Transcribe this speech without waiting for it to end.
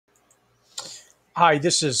Hi,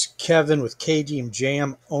 this is Kevin with KDM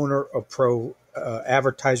Jam, owner of Pro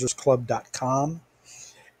AdvertisersClub.com.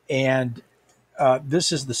 And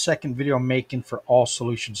this is the second video I'm making for All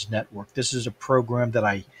Solutions Network. This is a program that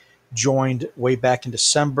I joined way back in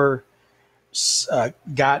December,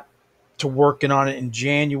 got to working on it in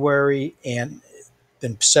January, and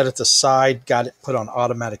then set it aside, got it put on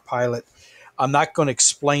automatic pilot. I'm not going to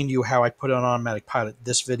explain to you how I put it on automatic pilot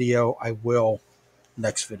this video. I will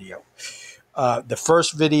next video. The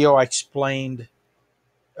first video I explained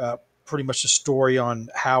uh, pretty much the story on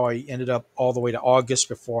how I ended up all the way to August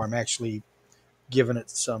before I'm actually giving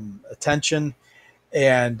it some attention.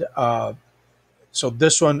 And so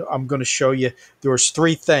this one, I'm going to show you. There was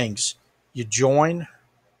three things: you join,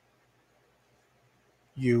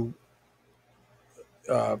 you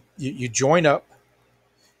you join up,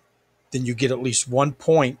 then you get at least 1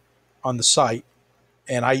 point on the site,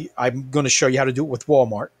 and I'm going to show you how to do it with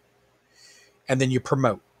Walmart, and then you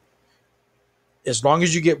promote. As long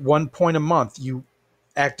as you get 1 point a month, you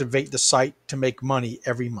activate the site to make money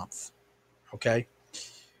every month. Okay.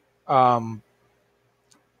 Um,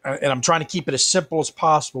 and I'm trying to keep it as simple as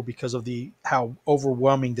possible because of the how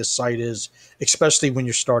overwhelming this site is, especially when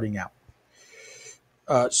you're starting out.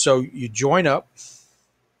 So you join up,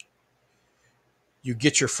 you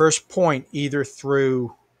get your first point either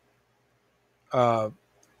through uh,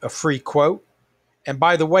 a free quote, and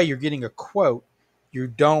by the way, you're getting a quote. You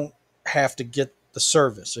don't have to get the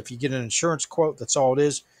service. If you get an insurance quote, that's all it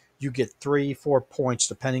is. You get 3, 4 points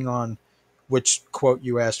depending on which quote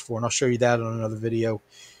you asked for, and I'll show you that on another video.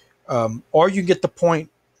 Or you can get the point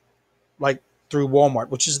like through Walmart,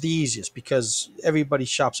 which is the easiest because everybody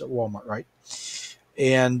shops at Walmart, right?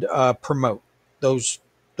 And promote. Those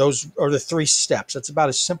are the three steps. That's about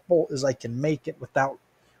as simple as I can make it without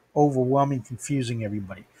overwhelming, confusing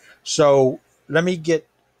everybody. So let me get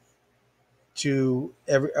to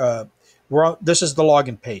every. This is the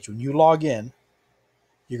login page. When you log in,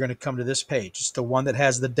 you're going to come to this page. It's the one that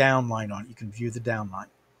has the downline on it. You can view the downline.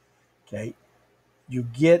 Okay. You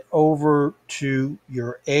get over to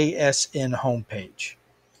your ASN homepage,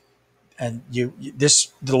 and the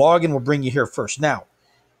login will bring you here first. Now,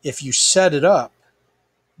 if you set it up,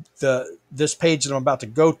 this page that I'm about to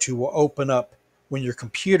go to will open up when your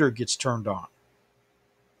computer gets turned on,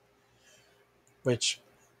 which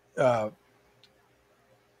uh,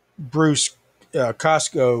 Bruce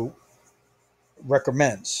Costco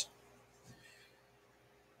recommends.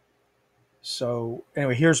 So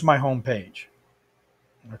anyway, here's my home page.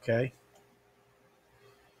 Okay,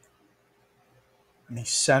 let me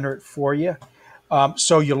center it for you.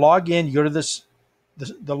 So you log in, you go to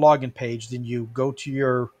the login page, then you go to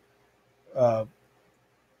your uh,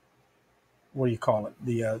 what do you call it?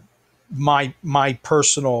 The my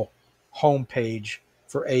personal homepage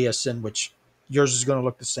for ASN, which yours is going to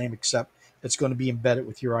look the same, except it's going to be embedded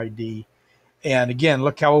with your ID. And again,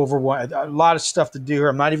 look how overwhelmed, a lot of stuff to do here.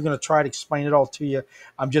 I'm not even going to try to explain it all to you.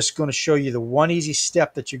 I'm just going to show you the one easy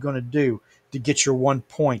step that you're going to do to get your 1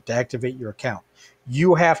 point to activate your account.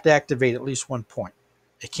 You have to activate at least 1 point.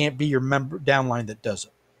 It can't be your member downline that does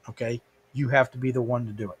it. Okay. You have to be the one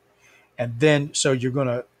to do it. And then, so you're going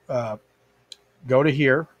to go to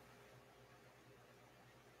here,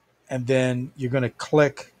 and then you're going to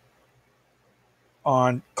click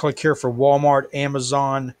here for Walmart,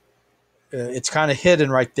 Amazon. It's kind of hidden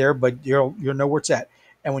right there, but you'll know where it's at.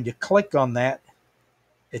 And when you click on that,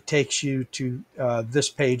 it takes you to this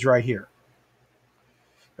page right here.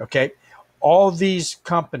 Okay, all these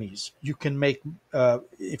companies you can make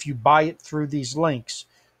if you buy it through these links,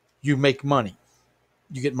 you make money.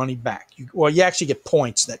 You get money back. You actually get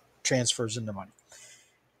points that transfers into money.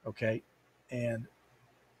 Okay, and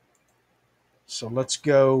so let's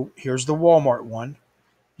go. Here's the Walmart one.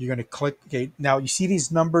 You're going to click. Okay, now you see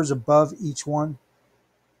these numbers above each one,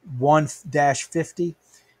 1-50.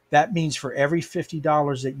 That means for every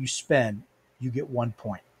 $50 that you spend, you get 1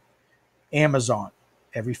 point. Amazon,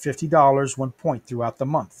 every $50, 1 point throughout the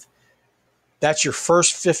month. That's your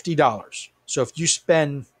first $50. So if you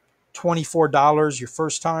spend $24 your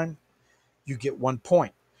first time, you get 1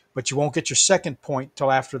 point. But you won't get your second point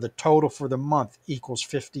till after the total for the month equals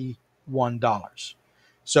 $51.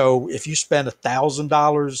 So if you spend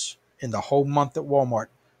 $1,000 in the whole month at Walmart,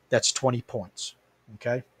 that's 20 points.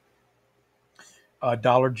 Okay.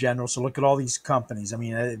 Dollar General. So look at all these companies. I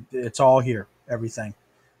mean, it's all here. Everything.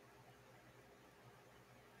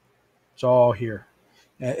 It's all here.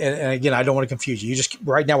 And again, I don't want to confuse you. You just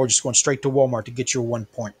right now we're just going straight to Walmart to get your 1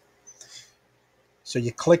 point. So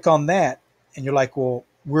you click on that, and you're like, well,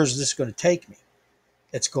 where's this going to take me?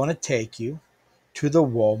 It's going to take you to the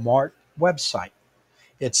Walmart website.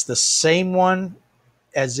 It's the same one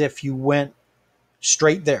as if you went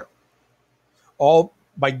straight there. All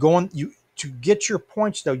by going you to get your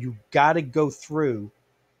points though, you got to go through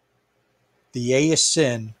the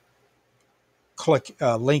ASN click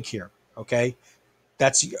link here. Okay,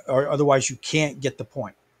 that's or otherwise you can't get the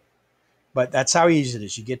point. But that's how easy it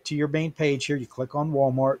is. You get to your main page here, you click on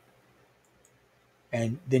Walmart,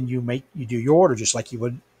 and then you do your order just like you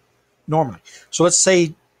would normally. So let's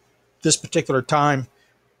say this particular time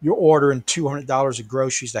you're ordering $200 of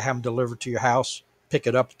groceries to have them delivered to your house. Pick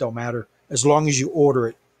it up, it don't matter, as long as you order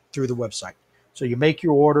it through the website. So you make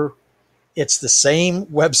your order. It's the same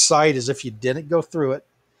website as if you didn't go through it.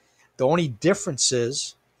 The only difference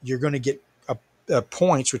is you're going to get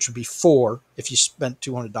points, which would be 4 if you spent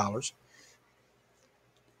 $200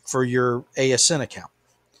 for your ASN account.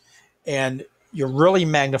 And you're really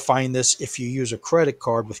magnifying this if you use a credit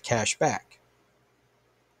card with cash back,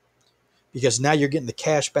 because now you're getting the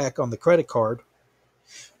cash back on the credit card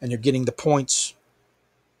and you're getting the points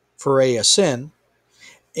for ASN.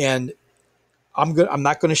 And I'm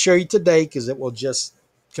not going to show you today because it will just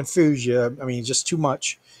confuse you. I mean, just too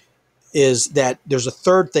much. Is that there's a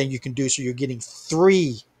third thing you can do. So you're getting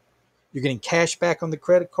 3. You're getting cash back on the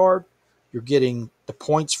credit card. You're getting the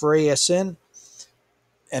points for ASN.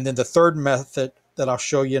 And then the third method that I'll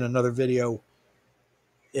show you in another video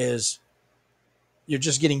is you're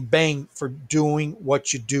just getting bang for doing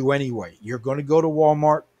what you do anyway. You're going to go to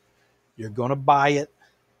Walmart. You're going to buy it.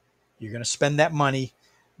 You're going to spend that money.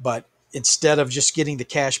 But instead of just getting the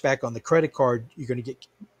cash back on the credit card, you're going to get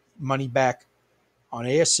money back on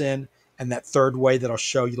ASN and that third way that I'll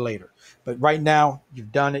show you later. But right now,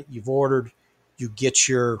 you've done it. You've ordered. You get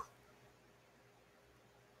your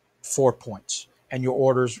 4 points. And your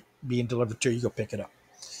order's being delivered to you. You go pick it up.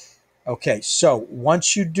 Okay, so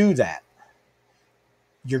once you do that,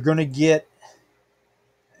 you're going to get,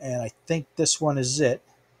 and I think this one is it.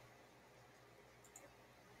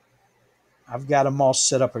 I've got them all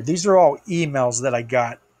set up here. These are all emails that I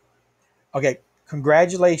got. Okay,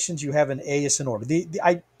 congratulations, you have an ASN order.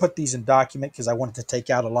 I put these in document because I wanted to take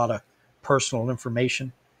out a lot of personal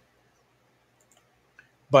information.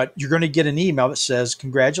 But you're going to get an email that says,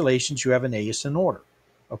 congratulations, you have an ASN order.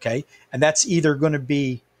 Okay, and that's either going to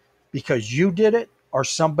be because you did it or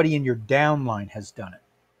somebody in your downline has done it.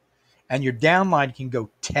 And your downline can go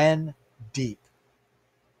 10 deep.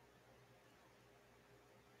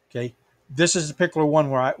 Okay, this is a particular one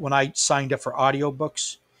where when I signed up for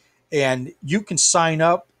audiobooks, and you can sign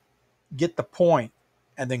up, get the point,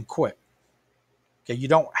 and then quit. Okay, you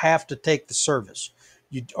don't have to take the service.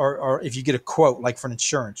 Or if you get a quote, like for an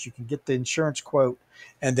insurance, you can get the insurance quote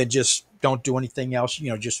and then just don't do anything else.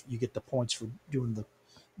 Just you get the points for doing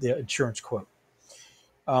the insurance quote.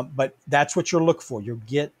 But that's what you'll look for. You'll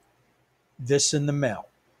get this in the mail.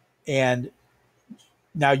 And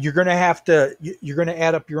now you're going to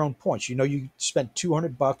add up your own points. You spent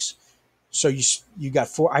 $200. So you got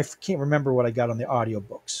 4. I can't remember what I got on the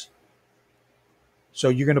audiobooks. So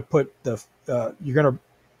you're going to put you're going to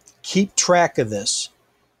keep track of this.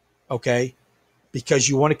 Okay, because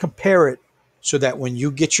you want to compare it so that when you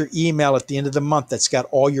get your email at the end of the month that's got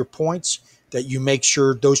all your points, that you make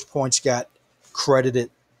sure those points got credited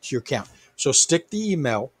to your account. So stick the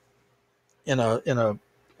email in a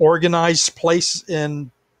organized place in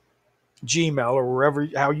Gmail or wherever,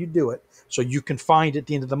 how you do it, so you can find it at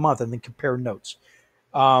the end of the month and then compare notes.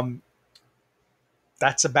 That's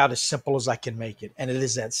about as simple as I can make it, and it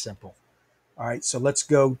is that simple. All right, so let's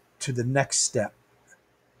go to the next step.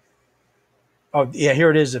 Oh, yeah, here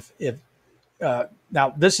it is.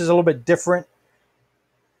 Now, this is a little bit different.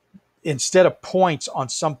 Instead of points on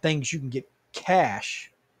some things, you can get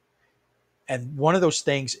cash. And one of those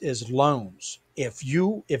things is loans. If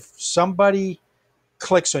somebody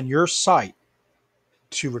clicks on your site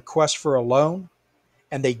to request for a loan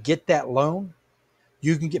and they get that loan,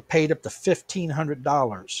 you can get paid up to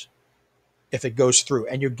 $1,500 if it goes through.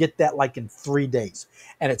 And you get that like in 3 days.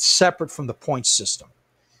 And it's separate from the points system.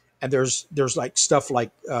 And there's like stuff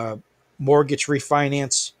like mortgage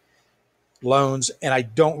refinance loans, and I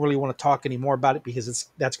don't really want to talk anymore about it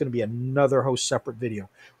because that's going to be another whole separate video.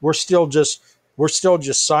 We're still just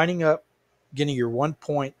signing up, getting your 1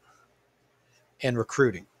 point, and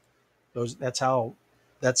recruiting.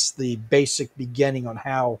 That's the basic beginning on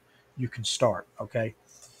how you can start. Okay,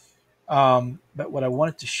 but what I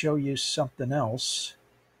wanted to show you something else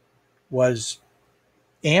was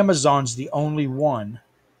Amazon's the only one.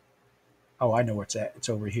 Oh, I know where it's at. It's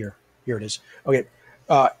over here. Here it is. Okay.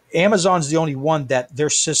 Amazon's the only one that their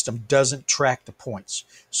system doesn't track the points.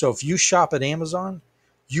 So if you shop at Amazon,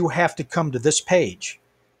 you have to come to this page.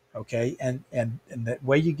 Okay. And the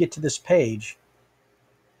way you get to this page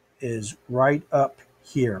is right up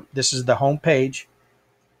here. This is the home page,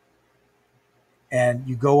 and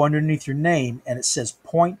you go underneath your name, and it says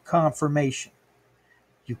point confirmation.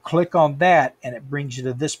 You click on that, and it brings you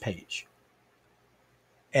to this page,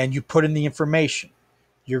 and you put in the information.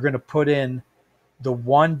 You're going to put in the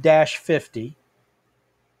 1-50,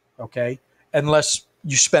 okay? Unless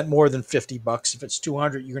you spent more than $50. If it's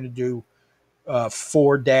 200, you're going to do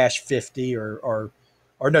 4-50 or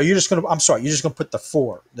no, you're just going to, I'm sorry, you're just going to put the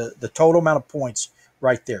 4, the total amount of points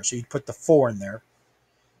right there. So you put the 4 in there.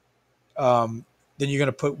 Then you're going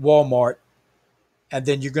to put Walmart, and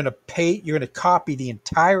then you're going to copy the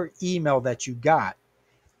entire email that you got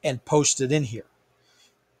and post it in here.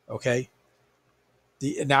 Okay.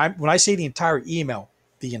 When I say the entire email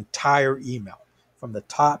from the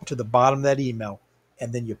top to the bottom of that email,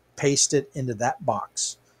 and then you paste it into that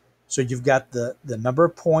box. So you've got the number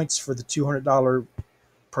of points for the $200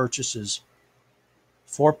 purchases,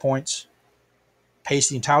 4 points, paste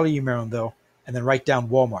the entire email though, and then write down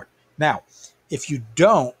Walmart. Now, if you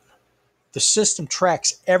don't, the system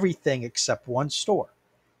tracks everything except one store,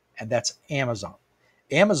 and that's Amazon.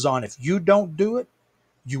 Amazon, if you don't do it,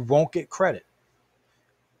 you won't get credit.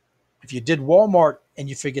 If you did Walmart and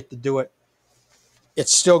you forget to do it,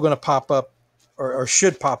 it's still going to pop up or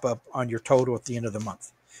should pop up on your total at the end of the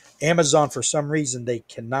month. Amazon, for some reason, they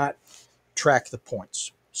cannot track the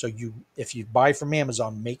points. So if you buy from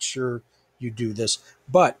Amazon, make sure you do this.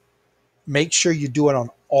 But make sure you do it on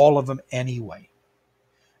all of them anyway,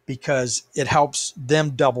 because it helps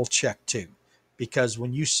them double check too. Because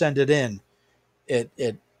when you send it in,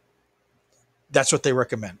 that's what they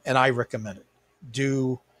recommend, and I recommend it.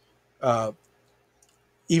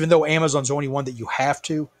 Even though Amazon's the only one that you have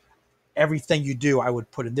to, everything you do, I would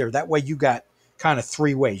put in there. That way you got kind of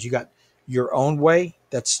 3 ways. You got your own way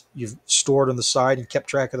that's you've stored on the side and kept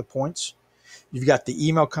track of the points. You've got the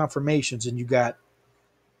email confirmations, and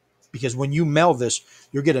because when you mail this,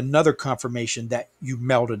 you'll get another confirmation that you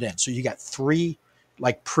mailed it in. So you got 3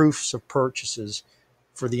 like proofs of purchases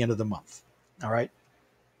for the end of the month. All right.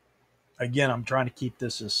 Again, I'm trying to keep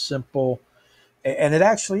this as simple, and it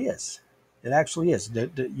actually is. It actually is.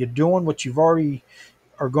 You're doing what you've already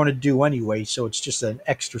are going to do anyway, so it's just an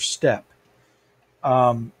extra step.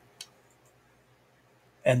 And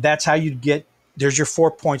that's how you get, there's your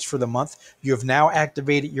 4 points for the month. You have now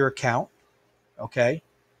activated your account, okay?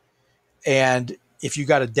 And if you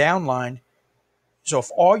got a downline, so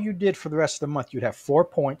if all you did for the rest of the month, you'd have 4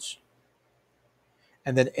 points,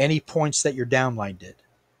 and then any points that your downline did,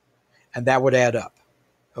 and that would add up,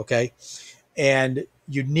 okay? And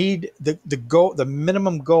you need the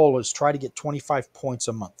minimum goal is try to get 25 points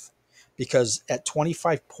a month, because at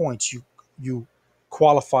 25 points you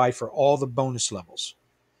qualify for all the bonus levels.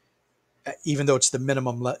 Even though it's the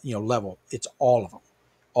minimum level, it's all of them.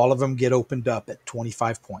 All of them get opened up at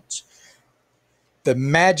 25 points. The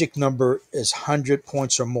magic number is 100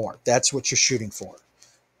 points or more. That's what you're shooting for.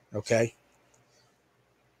 Okay.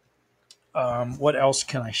 What else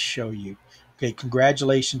can I show you? Okay,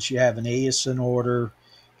 congratulations. You have an ASN order.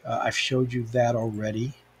 I've showed you that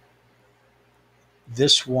already.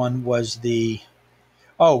 This one was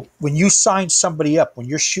when you sign somebody up, when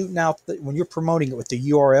you're shooting out, when you're promoting it with the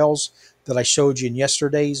URLs that I showed you in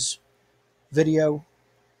yesterday's video,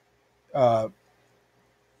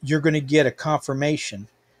 you're going to get a confirmation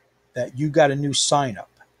that you got a new sign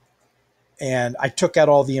up. And I took out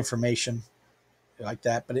all the information like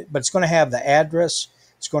that, but it's going to have the address.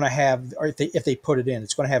 It's going to have, or if they put it in,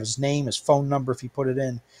 it's going to have his name, his phone number if you put it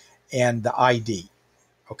in, and the ID.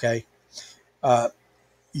 Okay.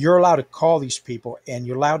 You're allowed to call these people, and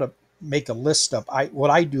you're allowed to make a list up.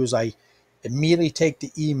 What I do is I immediately take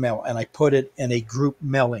the email and I put it in a group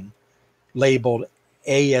mailing labeled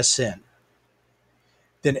ASN.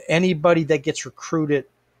 Then anybody that gets recruited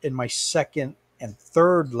in my second and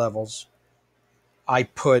third levels, I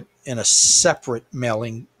put in a separate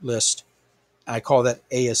mailing list. I call that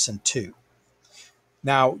ASN 2.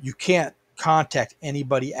 Now, you can't contact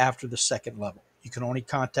anybody after the second level. You can only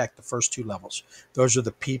contact the first 2 levels. Those are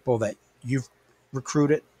the people that you've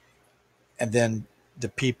recruited, and then the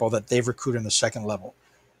people that they've recruited in the second level.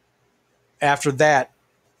 After that,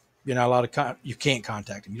 you're not allowed to you can't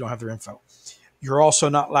contact them. You don't have their info. You're also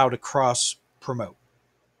not allowed to cross promote.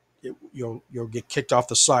 You'll get kicked off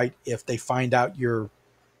the site if they find out you're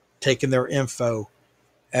taking their info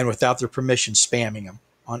and without their permission spamming them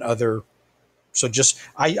on other. So just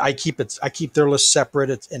I keep their list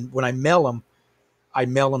separate. And when I mail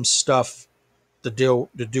them stuff to do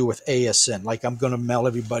with ASN. Like I'm going to mail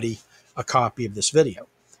everybody a copy of this video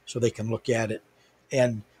so they can look at it.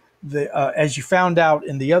 And as you found out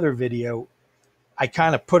in the other video, I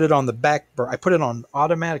kind of put it on the back burner. I put it on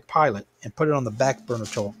automatic pilot and put it on the back burner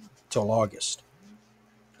till August.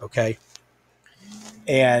 Okay.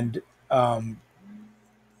 And, I've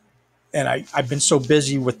been so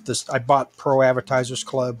busy with this. I bought Pro Advertisers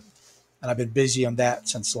Club, and I've been busy on that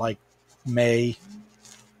since like May,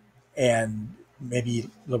 and maybe a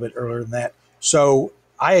little bit earlier than that. So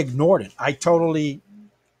I ignored it. I totally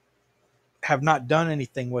have not done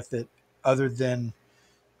anything with it other than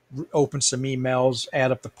open some emails,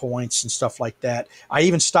 add up the points and stuff like that. I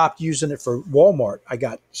even stopped using it for Walmart. I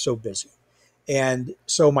got so busy. And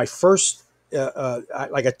so my first,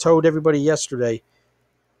 like I told everybody yesterday,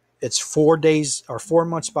 it's 4 days or 4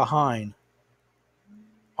 months behind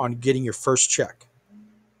on getting your first check.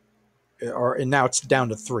 And now it's down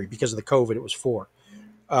to 3 because of the COVID. It was 4.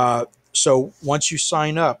 So once you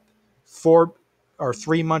sign up,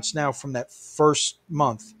 3 months now from that first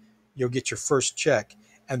month, you'll get your first check,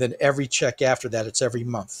 and then every check after that, it's every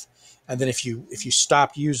month. And then if you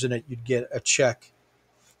stopped using it, you'd get a check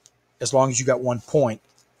as long as you got 1 point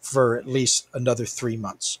for at least another 3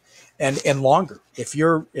 months, and longer. If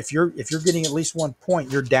you're getting at least 1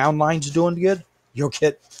 point, your downline's doing good. You'll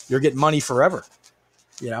get money forever.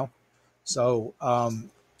 You know. So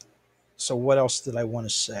so what else did I want to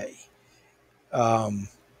say?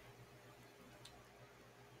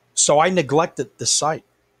 So I neglected the site,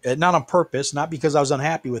 not on purpose, not because I was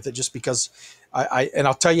unhappy with it, just because and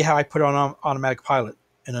I'll tell you how I put it on automatic pilot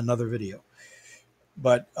in another video.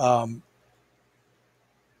 But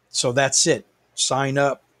so that's it. Sign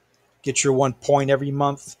up, get your 1 point every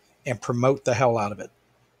month, and promote the hell out of it,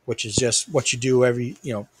 which is just what you do every,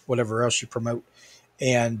 whatever else you promote.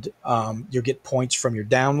 And you'll get points from your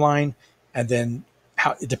downline, and then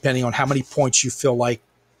depending on how many points you feel like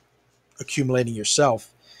accumulating yourself,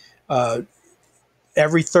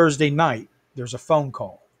 every Thursday night there's a phone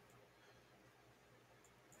call,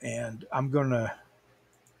 and I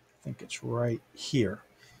think it's right here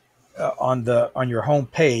on your home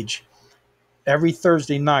page. Every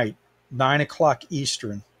Thursday night, 9 o'clock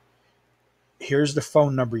Eastern. Here's the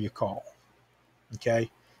phone number you call. Okay,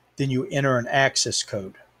 then you enter an access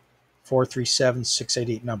code,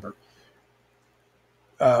 437-688 number.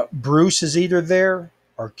 Bruce is either there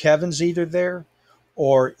or Kevin's either there,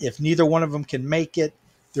 or if neither one of them can make it,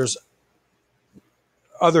 there's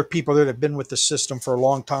other people that have been with the system for a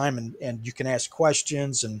long time, and you can ask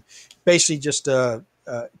questions, and basically just a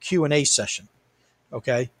Q&A session.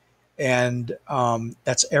 Okay. And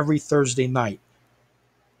that's every Thursday night.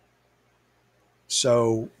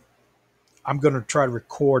 So I'm going to try to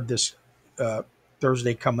record this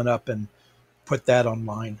Thursday coming up and put that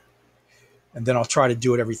online. And then I'll try to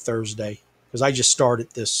do it every Thursday, because I just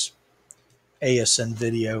started this ASN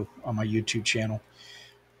video on my YouTube channel.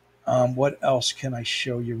 What else can I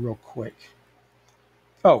show you real quick?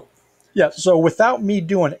 Oh, yeah. So without me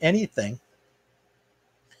doing anything,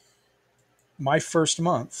 my first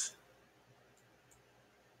month,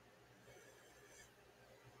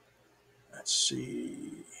 let's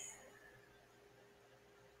see.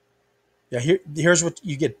 Yeah, here's what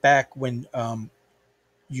you get back when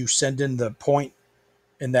you send in the point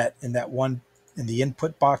in the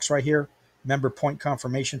input box right here, member point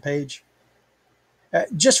confirmation page.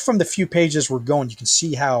 Just from the few pages we're going, you can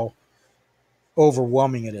see how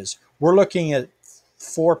overwhelming it is. We're looking at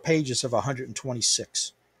 4 pages of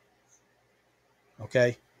 126.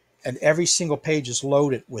 Okay, and every single page is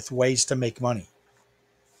loaded with ways to make money.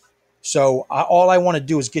 So all I want to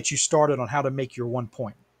do is get you started on how to make your 1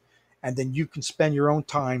 point, and then you can spend your own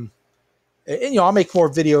time. And I'll make more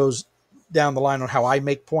videos down the line on how I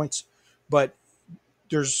make points, but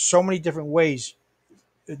there's so many different ways.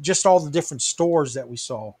 Just all the different stores that we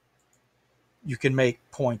saw, you can make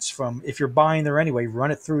points from. If you're buying there anyway,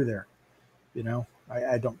 run it through there.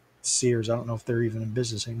 I don't Sears. I don't know if they're even in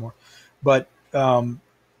business anymore, but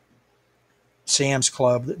Sam's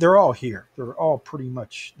Club, they're all here. They're all pretty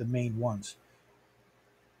much the main ones.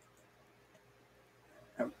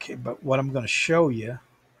 Okay, but what I'm going to show you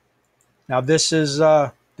now, this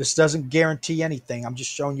doesn't guarantee anything. I'm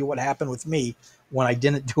just showing you what happened with me when I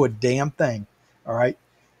didn't do a damn thing. All right.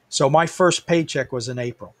 So my first paycheck was in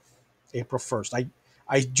April 1st.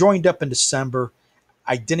 I joined up in December.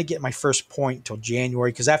 I didn't get my first point until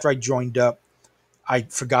January, because after I joined up, I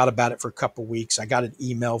forgot about it for a couple of weeks. I got an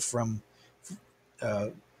email from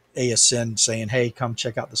ASN saying, "Hey, come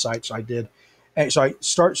check out the site." So I did. And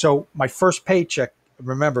so my first paycheck,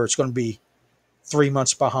 remember, it's going to be 3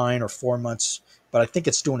 months behind or 4 months, but I think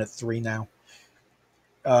it's doing it 3 now.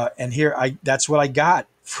 And that's what I got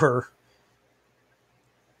for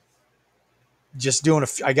just doing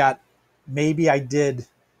I did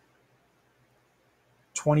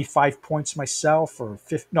 25 points myself, or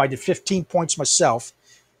 50, no, I did 15 points myself,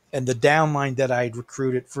 and the downline that I had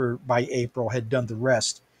recruited for by April had done the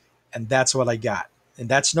rest, and that's what I got. And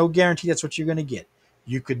that's no guarantee that's what you're going to get.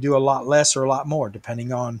 You could do a lot less or a lot more,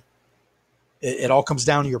 depending on it all comes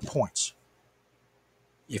down to your points.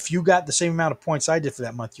 If you got the same amount of points I did for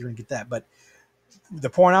that month, you're going to get that. But the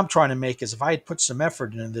point I'm trying to make is if I had put some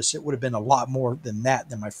effort into this, it would have been a lot more than that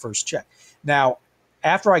than my first check. Now,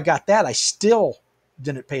 after I got that, I still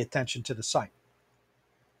didn't pay attention to the site,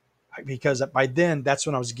 because by then that's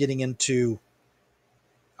when I was getting into,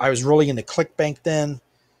 I was really into ClickBank then.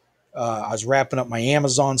 I was wrapping up my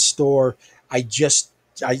Amazon store. I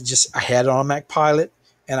had it on Mac Pilot,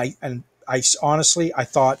 and I honestly, I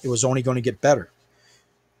thought it was only going to get better,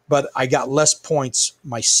 but I got less points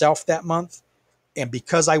myself that month. And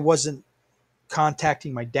because I wasn't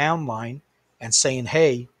contacting my downline and saying,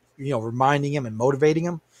 hey, reminding them and motivating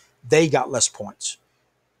them, they got less points.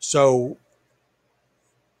 So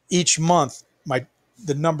each month,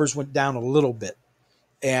 the numbers went down a little bit.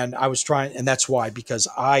 And I was trying, and that's why, because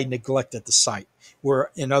I neglected the site,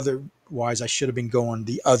 where in otherwise I should have been going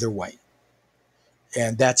the other way.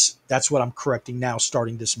 And that's what I'm correcting now,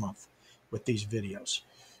 starting this month with these videos.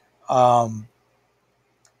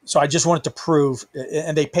 So I just wanted to prove,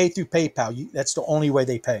 and they pay through PayPal. That's the only way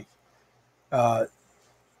they pay.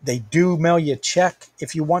 They do mail you a check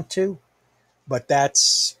if you want to, but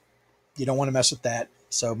you don't want to mess with that.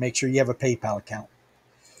 So make sure you have a PayPal account.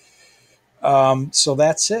 So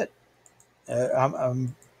that's it.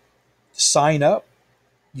 I'm sign up.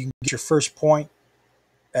 You can get your first point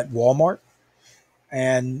at Walmart.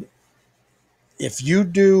 And if you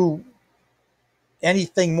do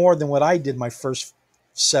anything more than what I did my first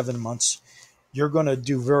 7 months, you're going to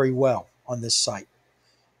do very well on this site.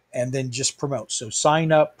 And then just promote. So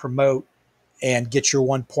sign up, promote, and get your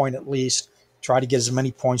 1 point at least. Try to get as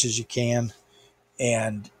many points as you can.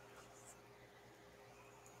 And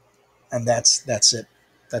that's it.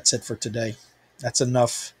 That's it for today. That's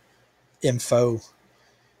enough info.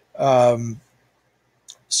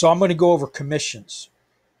 So I'm going to go over commissions.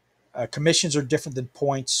 Commissions are different than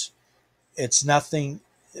points. It's nothing.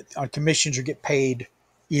 On commissions, you get paid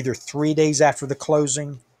either 3 days after the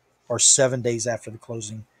closing or 7 days after the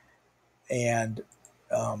closing. And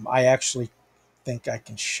I actually think I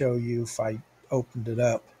can show you if I opened it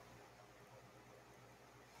up.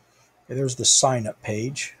 There's the sign up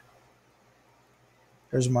page.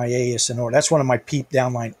 There's my ASN order. That's one of my PEEP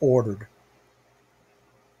downline ordered.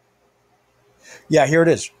 Yeah, here it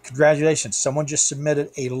is. Congratulations. Someone just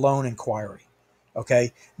submitted a loan inquiry.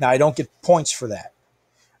 Okay. Now I don't get points for that.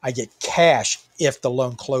 I get cash if the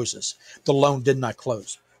loan closes. The loan did not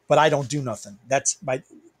close, but I don't do nothing. That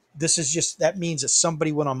means that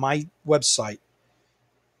somebody went on my website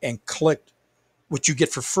and clicked, which you get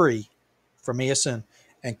for free from ASN,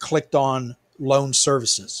 and clicked on loan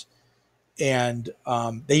services. And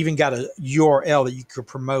they even got a URL that you could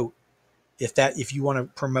promote if you want to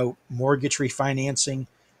promote mortgage refinancing,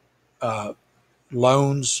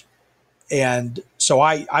 loans. And so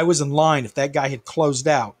I was in line if that guy had closed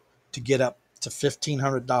out to get up to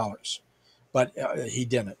 $1,500, but he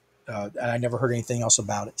didn't. And I never heard anything else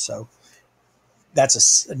about it. So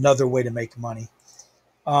that's another way to make money.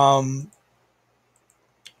 All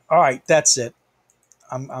right, that's it.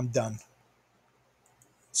 I'm done.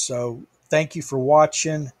 So thank you for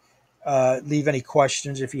watching. Leave any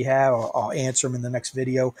questions if you have. I'll answer them in the next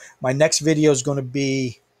video. My next video is going to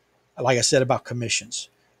be, like I said, about commissions.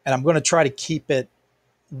 And I'm going to try to keep it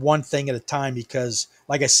one thing at a time because,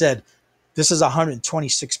 like I said, this is a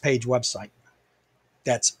 126-page website.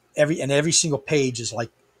 That's every single page is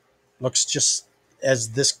looks just as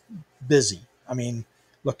this busy. I mean,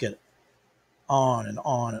 look at it. On and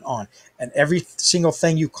on and on. And every single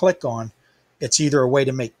thing you click on, it's either a way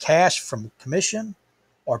to make cash from commission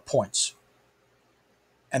or points.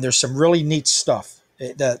 And there's some really neat stuff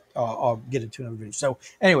that I'll get into in another video. So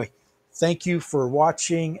anyway, thank you for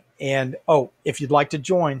watching. And if you'd like to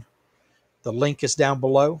join, the link is down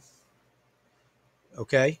below.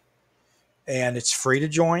 Okay. And it's free to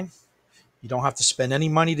join. You don't have to spend any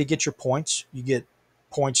money to get your points. You get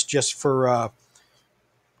points just for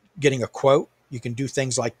getting a quote. You can do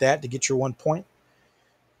things like that to get your 1 point.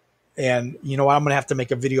 And you know what? I'm going to have to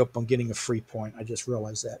make a video up on getting a free point. I just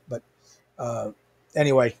realized that. But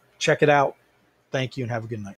anyway, check it out. Thank you and have a good night.